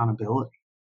is accountability.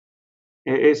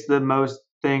 It's the most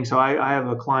thing. So I have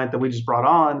a client that we just brought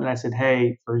on, and I said,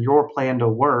 hey, for your plan to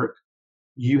work,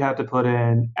 you have to put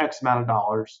in X amount of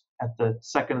dollars at the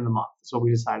second of the month. That's what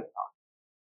we decided on.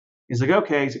 He's like,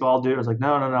 okay. He's like, I'll do it. I was like,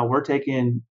 no. We're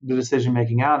taking the decision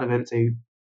making out of it. It's a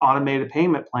automated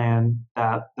payment plan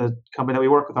that the company that we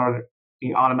work with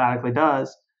automatically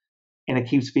does, and it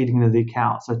keeps feeding into the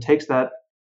account. So it takes that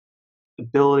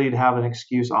ability to have an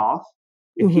excuse off.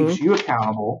 It keeps you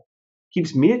accountable,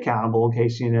 keeps me accountable in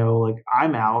case, like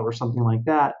I'm out or something like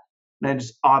that. And then it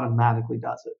just automatically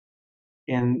does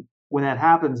it. And when that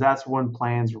happens, that's when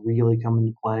plans really come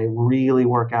into play, really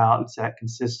work out. It's that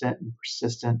consistent and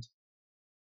persistent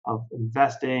of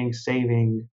investing,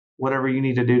 saving, whatever you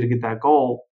need to do to get that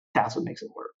goal. That's what makes it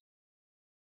work.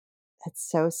 That's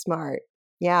so smart.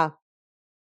 Yeah.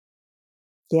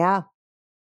 Yeah.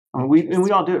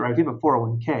 We all do it, right? If you have a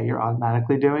 401k, you're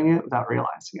automatically doing it without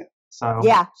realizing it. So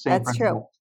yeah, same that's principle. true.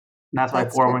 And that's why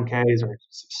 401ks are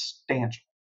substantial.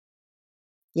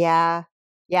 Yeah.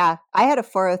 Yeah. I had a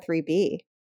 403b.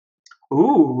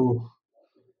 Ooh,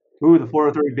 the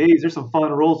 403bs. There's some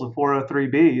fun rules with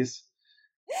 403bs.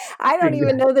 I don't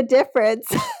even know the difference.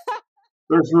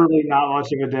 There's really not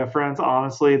much of a difference,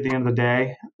 honestly, at the end of the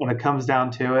day, when it comes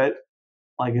down to it.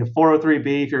 Like a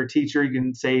 403b, if you're a teacher, you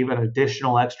can save an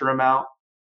additional extra amount.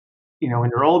 When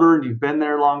you're older and you've been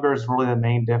there longer, is really the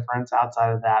main difference.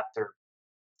 Outside of that, they're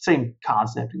same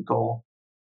concept and goal.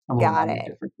 Got it.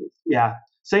 Differences. Yeah.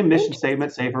 Same mission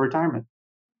statement, save for retirement.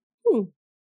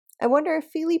 I wonder if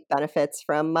Philippe benefits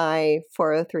from my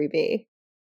 403b.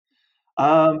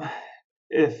 Well,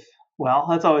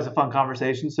 that's always a fun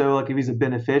conversation. So, like, if he's a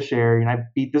beneficiary, and I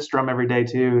beat this drum every day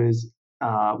too, is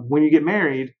when you get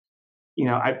married,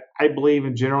 I believe,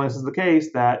 and generally this is the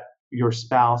case, that your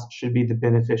spouse should be the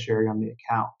beneficiary on the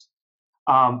account.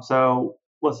 So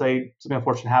let's say something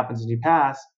unfortunate happens and you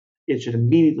pass, it should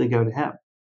immediately go to him.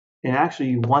 And actually,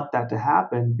 you want that to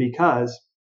happen because,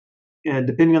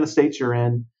 depending on the state you're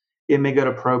in, it may go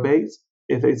to probate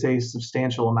if it's a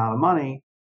substantial amount of money.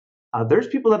 There's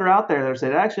people that are out there that are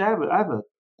saying, actually, I have a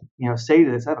say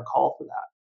to this, I have a call for that.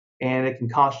 And it can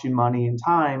cost you money and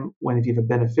time when if you have a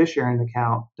beneficiary in the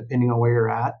account, depending on where you're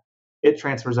at, it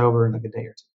transfers over in like a day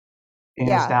or two. And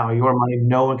it's now your money.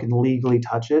 No one can legally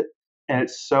touch it. And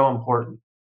it's so important.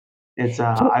 It's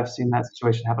I've seen that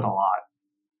situation happen a lot.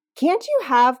 Can't you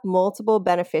have multiple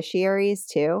beneficiaries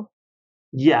too?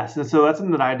 Yes. And so that's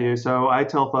something that I do. So I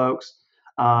tell folks,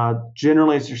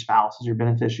 generally it's your spouse is your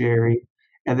beneficiary.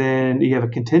 And then you have a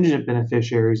contingent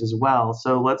beneficiaries as well.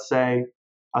 So let's say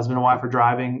husband and wife are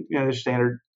driving, the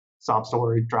standard sob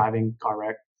story, driving, car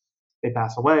wreck, they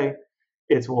pass away.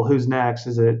 It's, well, who's next?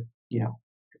 Is it, your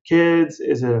kids?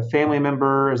 Is it a family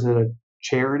member? Is it a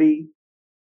charity?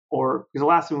 Or, because the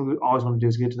last thing we always want to do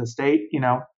is give it to the state. We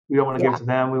don't want to give it to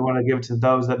them. We want to give it to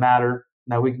those that matter,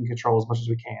 that we can control as much as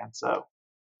we can. So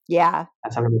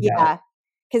that's how we look at it.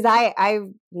 Because I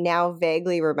now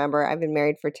vaguely remember, I've been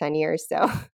married for 10 years, so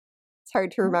it's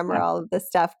hard to remember all of this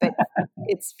stuff, but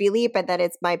it's Philippe, and then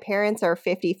it's my parents are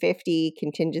 50-50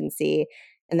 contingency,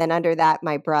 and then under that,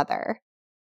 my brother.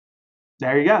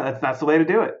 There you go. That's the way to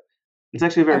do it. It's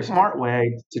actually a very smart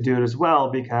way to do it as well,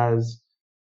 because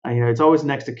it's always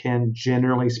next to kin.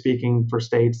 Generally speaking, for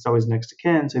states, it's always next to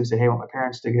kin. So if you say, hey, I want my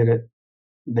parents to get it,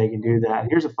 they can do that.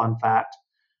 Here's a fun fact.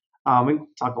 we can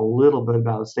talk a little bit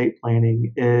about estate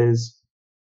planning. Is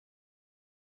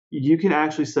you can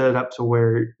actually set it up to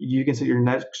where you can set your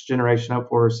next generation up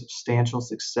for substantial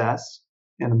success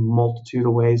in a multitude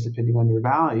of ways depending on your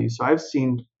values. So I've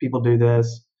seen people do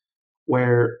this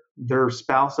where their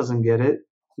spouse doesn't get it,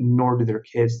 nor do their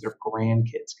kids, their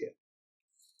grandkids get it.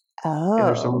 And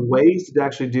there's some Oh, ways to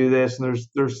actually do this, and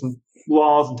there's some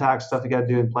laws and tax stuff you got to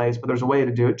do in place, but there's a way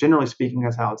to do it. Generally speaking,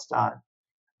 that's how it's done.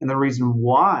 And the reason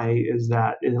why is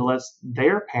that it lets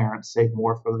their parents save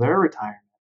more for their retirement,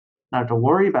 not have to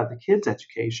worry about the kids'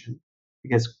 education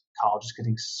because college is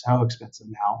getting so expensive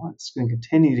now. It's going to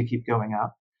continue to keep going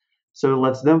up. So it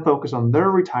lets them focus on their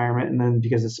retirement, and then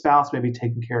because the spouse may be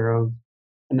taking care of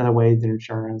another way, their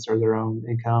insurance or their own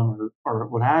income or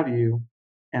what have you.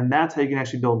 And that's how you can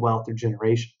actually build wealth through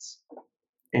generations.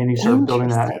 And you start building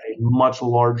that at a interesting. much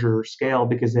larger scale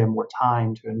because they have more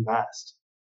time to invest.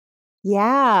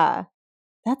 Yeah,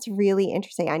 that's really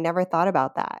interesting. I never thought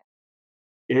about that.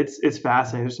 It's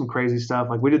fascinating. There's some crazy stuff.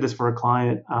 Like we did this for a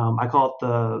client. I call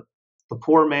it the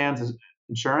poor man's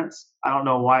insurance. I don't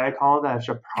know why I call it that. I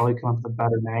should probably come up with a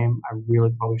better name. I really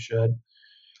probably should.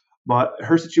 But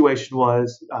her situation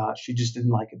was she just didn't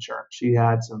like insurance. She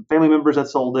had some family members that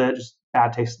sold it, just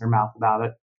bad taste in their mouth about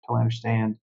it. Totally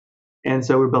understand. And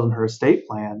so we're building her estate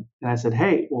plan. And I said,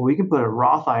 hey, well, we can put a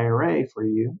Roth IRA for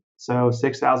you. So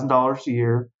 $6,000 a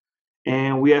year.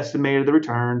 And we estimated the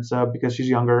return. So because she's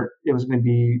younger, it was going to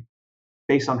be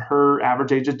based on her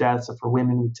average age of death. So for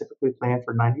women, we typically plan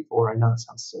for 94. I know that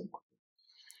sounds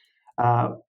so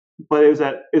uh, but it was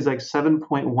like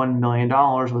 $7.1 million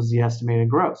was the estimated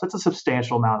growth. So that's a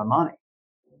substantial amount of money.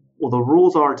 Well, the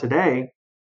rules are today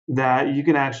that you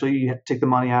can actually take the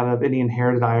money out of any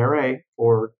inherited IRA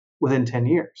for within 10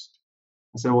 years.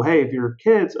 I said, well, hey, if your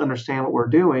kids understand what we're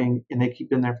doing and they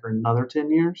keep in there for another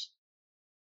 10 years,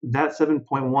 that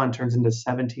 7.1 turns into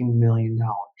 $17 million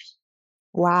tax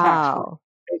free Wow.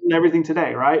 and everything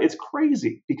today, right? It's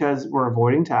crazy because we're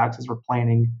avoiding taxes, we're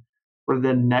planning for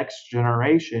the next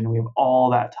generation. We have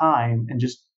all that time, and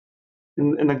just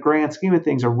in the grand scheme of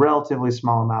things, a relatively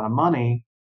small amount of money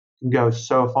can go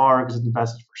so far because it's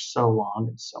invested for so long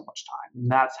and so much time.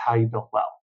 And that's how you build wealth.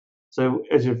 So,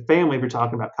 as your family, if you're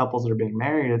talking about couples that are being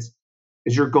married, is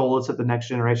your goal to set the next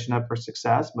generation up for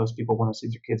success. Most people want to see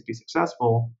their kids be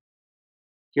successful.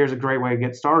 Here's a great way to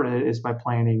get started is by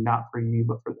planning not for you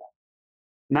but for them.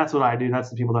 And that's what I do.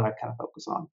 That's the people that I kind of focus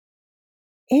on.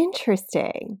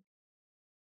 Interesting.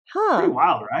 Pretty Huh.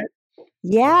 wild, right?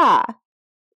 Yeah.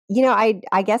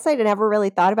 I guess I'd never really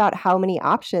thought about how many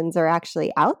options are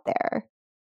actually out there.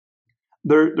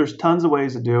 There's tons of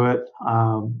ways to do it.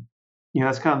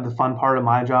 That's kind of the fun part of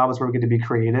my job is where we get to be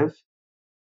creative.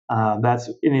 And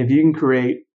if you can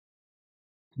create,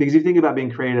 because if you think about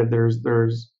being creative,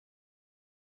 there's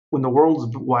when the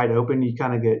world's wide open, you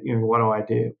kind of get, what do I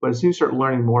do? But as soon as you start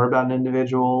learning more about an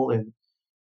individual and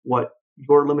what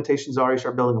your limitations are, you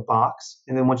start building a box.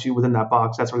 And then once you within that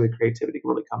box, that's where the creativity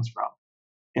really comes from.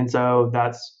 And so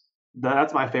that's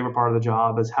my favorite part of the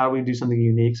job is how do we do something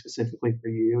unique specifically for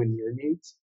you and your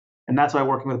needs. And that's why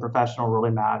working with a professional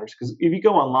really matters. Because if you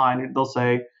go online, they'll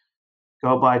say,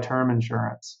 go buy term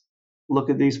insurance. Look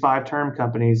at these 5 term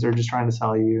companies. They're just trying to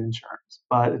sell you insurance.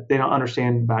 But if they don't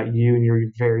understand about you and your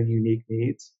very unique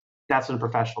needs, that's when a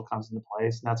professional comes into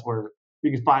place. And that's where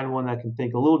you can find one that can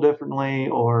think a little differently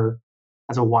or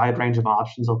has a wide range of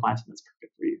options. They'll find something that's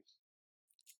perfect for you.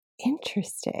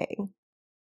 Interesting.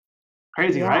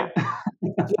 Crazy, Yeah. right?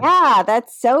 Yeah,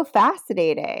 that's so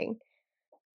fascinating.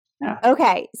 Yeah.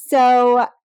 Okay, so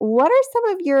what are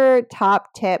some of your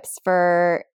top tips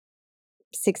for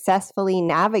successfully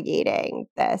navigating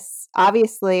this?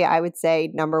 Obviously, I would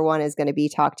say number one is going to be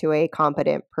talk to a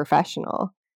competent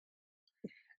professional.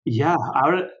 Yeah,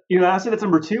 I say that's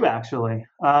number 2 actually.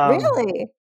 Really?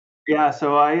 Yeah,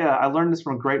 so I learned this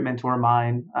from a great mentor of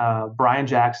mine, Brian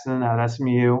Jackson at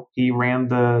SMU. He ran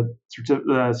the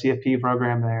CFP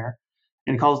program there,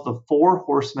 and he calls it the 4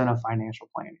 horsemen of financial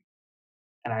planning.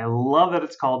 And I love that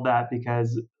it's called that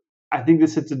because I think the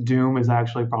sense of doom is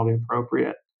actually probably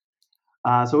appropriate.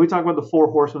 So we talk about the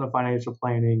 4 horsemen of financial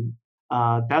planning.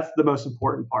 That's the most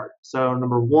important part. So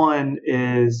number 1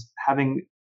 is having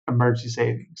emergency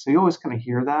savings. So you always kind of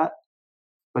hear that,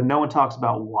 but no one talks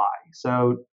about why.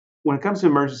 So when it comes to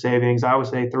emergency savings, I always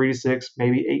say 3 to 6,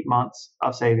 maybe 8 months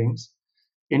of savings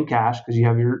in cash because you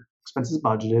have your expenses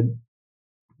budgeted.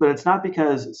 But it's not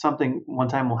because something one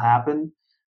time will happen.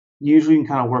 Usually you can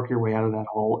kind of work your way out of that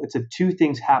hole. It's if 2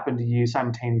 things happen to you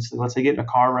simultaneously. Let's say you get in a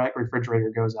car wreck,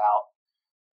 refrigerator goes out.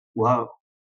 Whoa,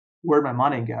 where'd my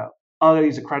money go? Oh, I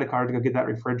use a credit card to go get that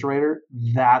refrigerator.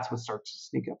 That's what starts to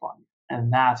sneak up on you.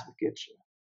 And that's what gets you.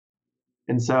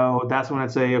 And so that's when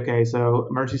I'd say, okay, so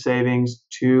emergency savings.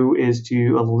 2 is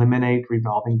to eliminate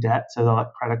revolving debt. So the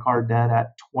credit card debt at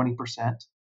 20%.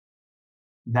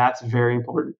 That's very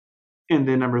important. And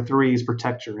then number 3 is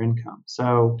protect your income.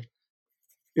 So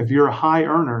if you're a high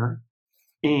earner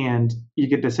and you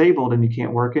get disabled and you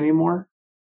can't work anymore,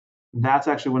 that's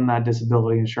actually when that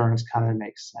disability insurance kind of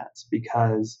makes sense,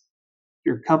 because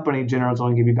your company generally is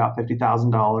only give you about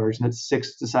 $50,000, and it's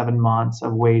 6 to 7 months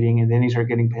of waiting, and then you start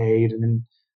getting paid, and then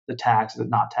the tax is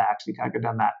not taxed. You kind of go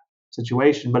down that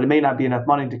situation, but it may not be enough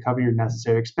money to cover your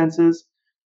necessary expenses.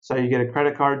 So you get a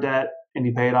credit card debt and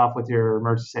you pay it off with your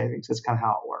emergency savings. That's kind of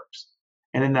how it works.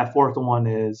 And then that fourth one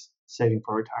is saving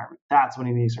for retirement. That's when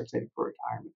you need to start saving for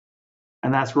retirement.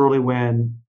 And that's really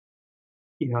when,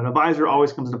 an advisor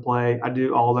always comes into play. I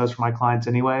do all of those for my clients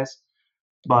anyways.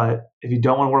 But if you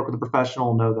don't want to work with a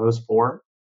professional, know the 4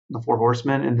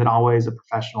 horsemen, and then always a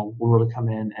professional will really come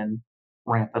in and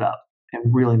ramp it up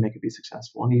and really make it be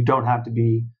successful. And you don't have to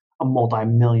be a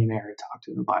multi-millionaire to talk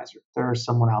to an advisor. There is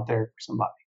someone out there for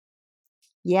somebody.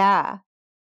 Yeah,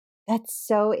 that's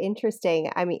so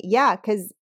interesting. I mean, yeah,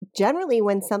 because generally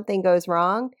when something goes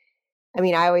wrong, I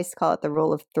mean, I always call it the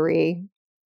rule of 3,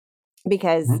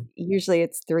 because usually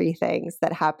it's 3 things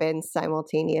that happen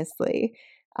simultaneously.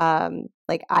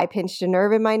 Like I pinched a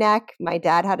nerve in my neck, my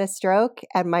dad had a stroke,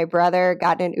 and my brother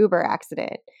got in an Uber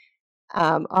accident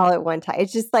all at one time.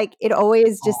 It's just like it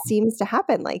always just seems to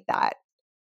happen like that.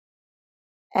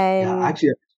 And actually,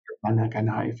 my neck, I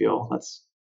know how you feel.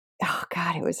 Oh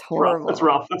God, it was horrible. That's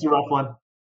rough. That's a rough one.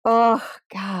 Oh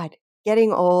God,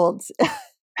 getting old.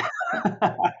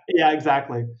 Yeah,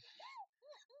 exactly.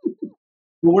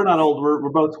 Well, we're not old. We're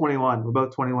both 21. We're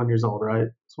both 21 years old, right?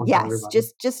 Yes,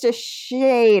 just a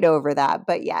shade over that,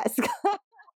 but yes.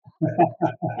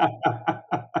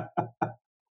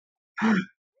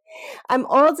 I'm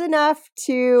old enough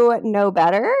to know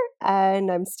better, and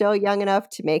I'm still young enough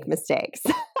to make mistakes.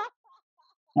 I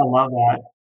love that.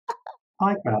 I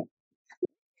like that.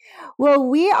 Well,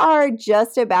 we are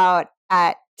just about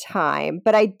at time,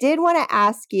 but I did want to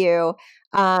ask you,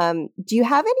 do you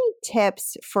have any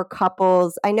tips for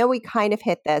couples? I know we kind of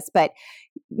hit this, but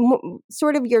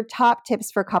sort of your top tips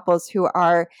for couples who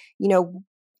are,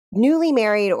 newly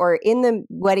married or in the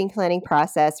wedding planning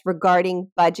process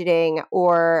regarding budgeting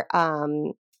or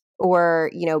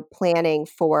planning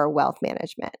for wealth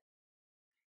management.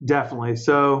 Definitely.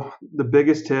 So the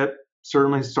biggest tip,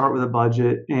 certainly start with a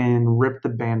budget and rip the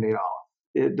Band-Aid off.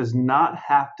 It does not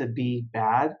have to be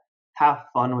bad. Have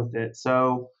fun with it.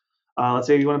 So let's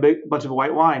say you want a bunch of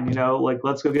white wine,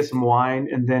 let's go get some wine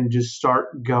and then just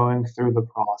start going through the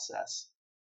process.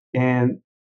 And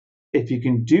if you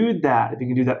can do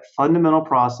that fundamental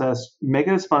process, make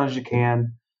it as fun as you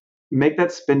can, make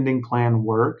that spending plan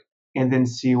work, and then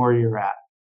see where you're at.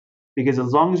 Because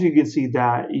as long as you can see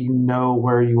that, you know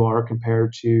where you are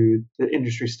compared to the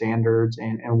industry standards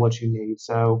and what you need.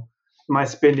 So am I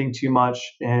spending too much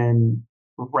in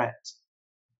rent?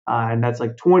 And that's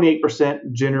like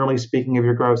 28% generally speaking of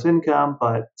your gross income,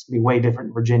 but it's going to be way different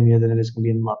in Virginia than it is going to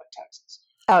be in Lubbock, Texas.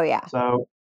 Oh, yeah. So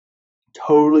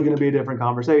totally going to be a different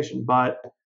conversation, but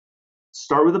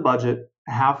start with a budget,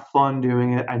 have fun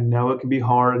doing it. I know it can be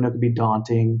hard. I know it can be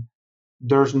daunting.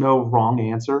 There's no wrong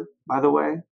answer, by the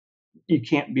way. You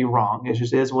can't be wrong. It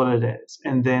just is what it is.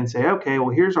 And then say, okay,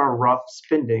 well, here's our rough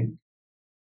spending.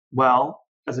 Well,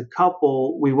 as a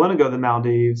couple, we want to go to the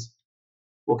Maldives.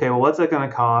 Okay, well, what's that going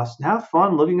to cost? And have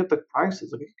fun looking at the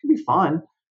prices. Like, it can be fun.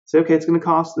 Say, okay, it's going to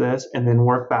cost this, and then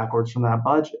work backwards from that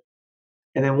budget.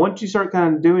 And then once you start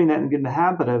kind of doing that and getting the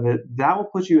habit of it, that will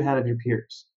put you ahead of your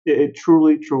peers. It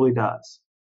truly, truly does.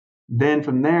 Then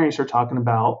from there, you start talking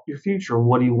about your future.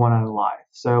 What do you want out of life?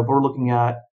 So if we're looking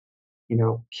at,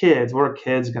 kids, what are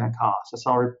kids going to cost? I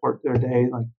saw a report the other day,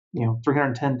 like,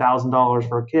 $310,000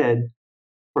 for a kid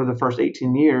for the first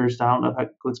 18 years. I don't know if that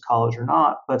includes college or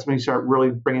not, but it's when you start really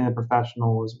bringing in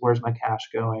professionals. Where's my cash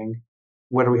going?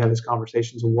 Where do we have these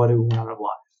conversations? What do we want out of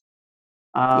life?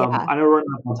 I know we're running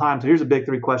up on time, so here's the big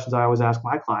 3 questions I always ask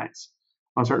my clients.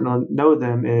 I'm starting to know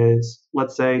them is,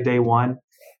 let's say day one.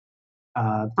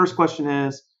 First question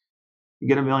is, you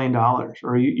get $1 million,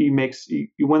 or you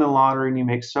win the lottery and you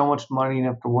make so much money you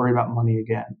don't have to worry about money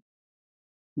again.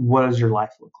 What does your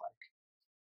life look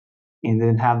like? And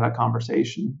then have that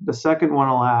conversation. The second one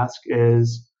I'll ask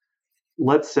is,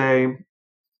 let's say,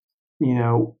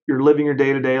 you're living your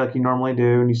day to day like you normally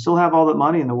do, and you still have all that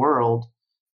money in the world,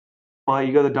 but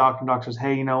you go to the doctor and the doctor says,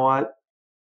 hey, you know what?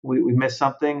 We missed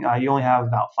something. You only have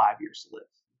about 5 years to live.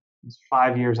 It's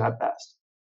 5 years at best.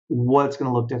 What's going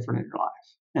to look different in your life?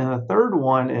 And the third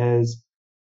one is,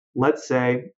 let's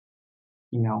say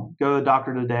go to the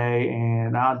doctor today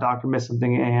and doctor missed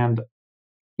something, and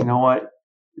you know what?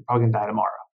 You're probably going to die tomorrow.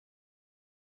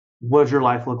 What does your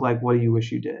life look like? What do you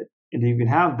wish you did? And if you can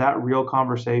have that real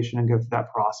conversation and go through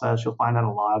that process, you'll find out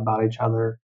a lot about each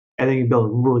other. And then you build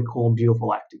a really cool and beautiful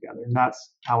life together. And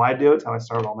that's how I do it. It's how I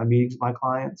start all my meetings with my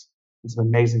clients. And some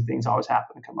amazing things always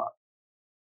happen to come up.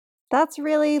 That's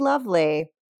really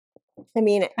lovely. I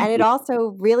mean, Thank and it you.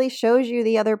 also really shows you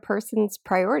the other person's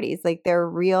priorities, like their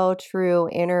real, true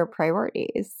inner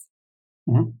priorities.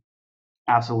 Mhm.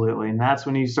 Absolutely. And that's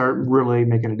when you start really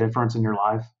making a difference in your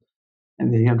life.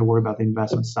 And then you have to worry about the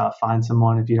investment stuff. Find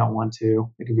someone if you don't want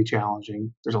to. It can be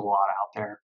challenging. There's a lot out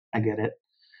there. I get it.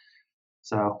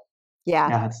 So, Yeah,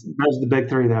 yeah, those are the big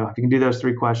three, though. If you can do those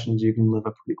three questions, you can live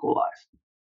a pretty cool life.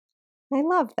 I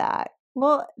love that.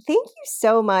 Well, thank you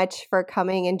so much for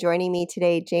coming and joining me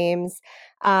today, James.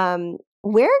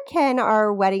 Where can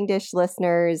our Wedding Dish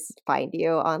listeners find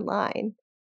you online?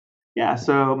 Yeah,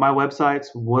 so my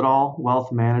website's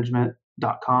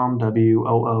woodallwealthmanagement.com,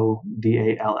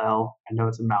 WOODALL. I know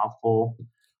it's a mouthful.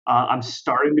 I'm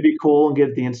starting to be cool and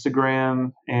get the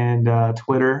Instagram and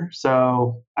Twitter.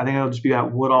 So I think it'll just be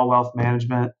at Woodall Wealth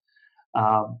Management.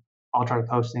 I'll try to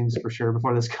post things for sure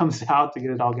before this comes out to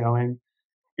get it all going.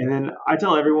 And then I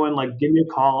tell everyone, like, give me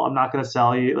a call. I'm not going to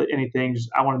sell you anything. Just,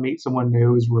 I want to meet someone new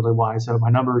who's really wise. So my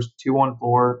number is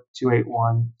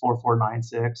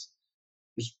 214-281-4496.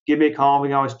 Just give me a call. We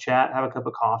can always chat, have a cup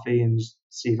of coffee, and just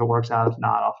see if it works out. If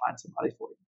not, I'll find somebody for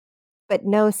you. But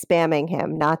no spamming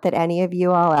him. Not that any of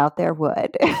you all out there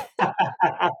would.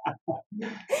 I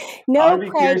No would be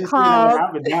curious prank to see how it calls.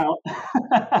 happened now.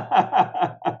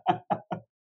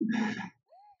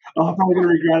 I'm probably going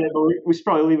to regret it, but we should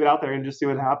probably leave it out there and just see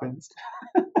what happens.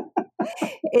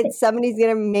 It's somebody's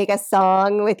gonna make a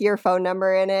song with your phone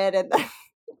number in it, and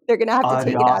they're gonna have Oh, to that'd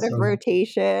be take it out of awesome.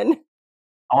 rotation.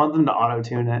 I want them to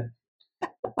auto-tune it.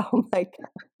 Oh my god.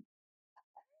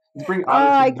 Let's bring Oh,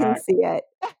 I auto-tune can back. see it.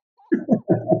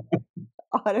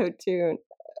 Auto tune.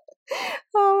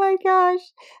 Oh my gosh.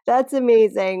 That's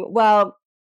amazing. Well,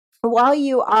 while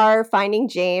you are finding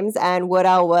James and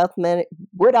Woodall Wealth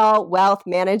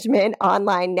Management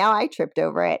online, now I tripped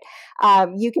over it.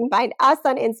 You can find us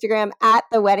on Instagram at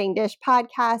The Wedding Dish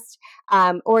Podcast,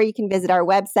 or you can visit our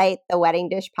website,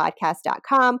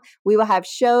 theweddingdishpodcast.com. We will have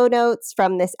show notes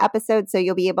from this episode, so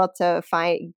you'll be able to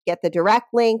get the direct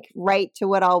link right to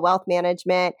Woodall Wealth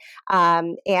Management,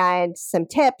 and some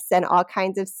tips and all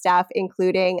kinds of stuff,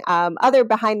 including other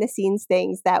behind the scenes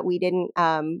things that we didn't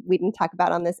talk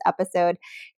about on this episode.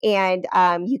 And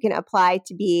you can apply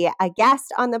to be a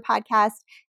guest on the podcast.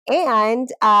 And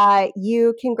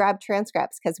you can grab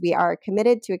transcripts because we are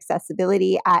committed to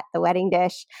accessibility at The Wedding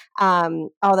Dish.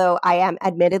 Although I am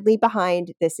admittedly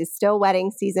behind, this is still wedding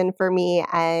season for me.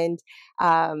 And,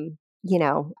 I'm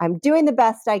doing the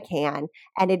best I can.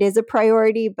 And it is a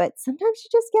priority, but sometimes you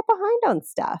just get behind on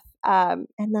stuff. And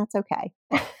that's okay.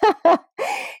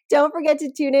 Don't forget to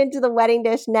tune in to The Wedding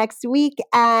Dish next week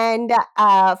and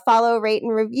follow, rate,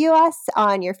 and review us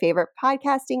on your favorite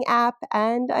podcasting app.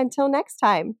 And until next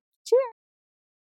time, cheers.